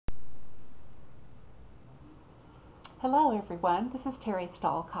Hello everyone, this is Terri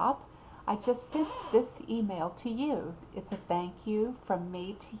Stallcop. I just sent this email to you. It's a thank you from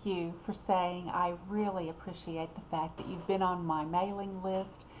me to you for saying I really appreciate the fact that you've been on my mailing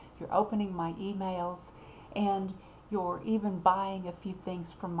list, you're opening my emails, and you're even buying a few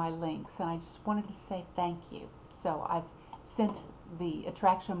things from my links, and I just wanted to say thank you. So I've sent the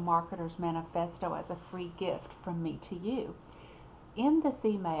Attraction Marketers Manifesto as a free gift from me to you. In this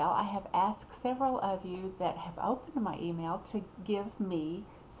email, I have asked several of you that have opened my email to give me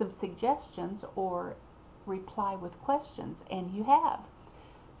some suggestions or reply with questions, and you have.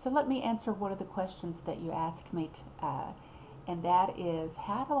 So let me answer one of the questions that you asked me, and that is,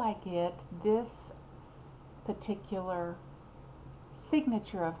 how do I get this particular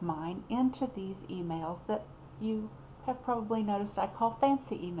signature of mine into these emails that you have probably noticed I call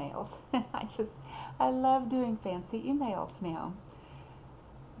fancy emails. And I love doing fancy emails now.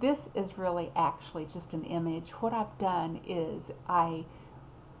 This is really actually just an image. What I've done is I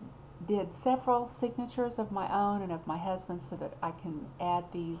did several signatures of my own and of my husband so that I can add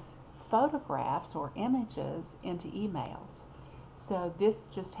these photographs or images into emails. So this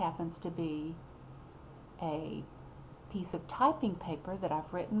just happens to be a piece of typing paper that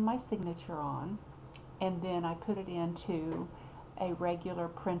I've written my signature on, and then I put it into a regular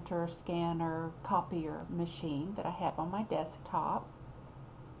printer, scanner, copier machine that I have on my desktop.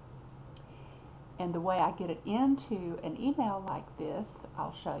 And the way I get it into an email like this,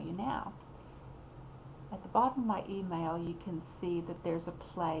 I'll show you now. At the bottom of my email, you can see that there's a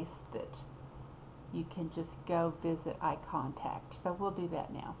place that you can just go visit iContact. So we'll do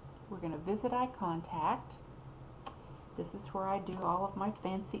that now. We're going to visit iContact. This is where I do all of my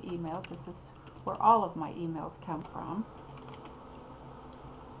fancy emails. This is where all of my emails come from.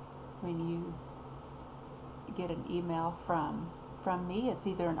 When you get an email from me, it's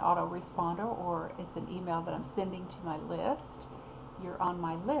either an autoresponder or it's an email that I'm sending to my list. You're on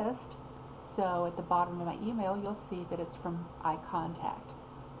my list, so at the bottom of my email you'll see that it's from iContact.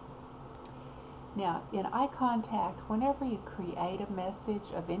 Now in iContact, whenever you create a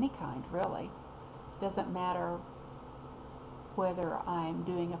message of any kind, really, doesn't matter whether I'm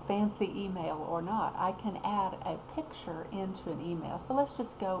doing a fancy email or not, I can add a picture into an email. So let's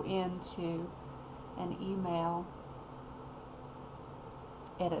just go into an email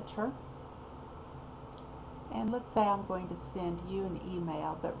editor, and let's say I'm going to send you an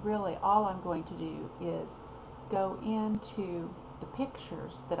email, but really all I'm going to do is go into the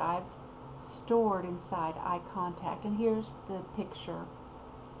pictures that I've stored inside iContact, and here's the picture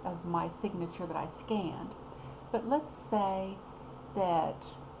of my signature that I scanned. But let's say that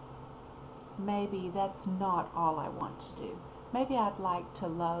maybe that's not all I want to do. Maybe I'd like to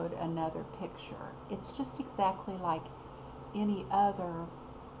load another picture. It's just exactly like any other.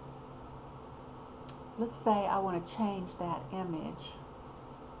 Let's say I want to change that image,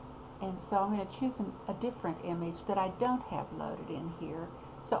 and so I'm going to choose a different image that I don't have loaded in here,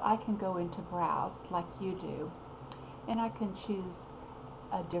 so I can go into browse like you do, and I can choose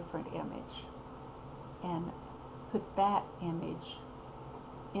a different image and put that image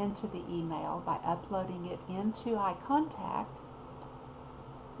into the email by uploading it into iContact.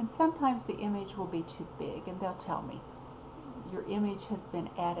 And sometimes the image will be too big, and they'll tell me, your image has been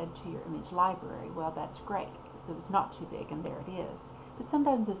added to your image library. Well, that's great. It was not too big, and there it is. But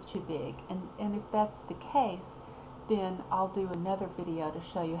sometimes it's too big, and if that's the case, then I'll do another video to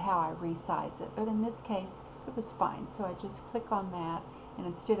show you how I resize it. But in this case, it was fine. So I just click on that, and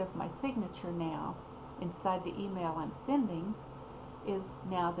instead of my signature now, inside the email I'm sending is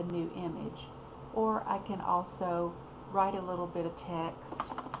now the new image. Or I can also write a little bit of text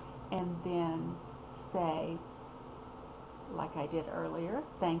and then say, like I did earlier,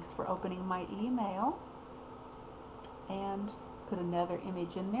 thanks for opening my email, and put another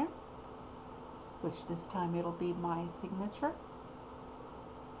image in there, which this time it'll be my signature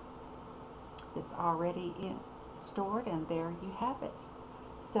that's already stored, and there you have it.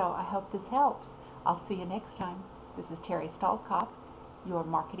 So I hope this helps. I'll see you next time. This is Terri Stallcop, your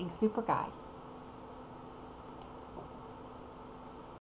marketing super guide.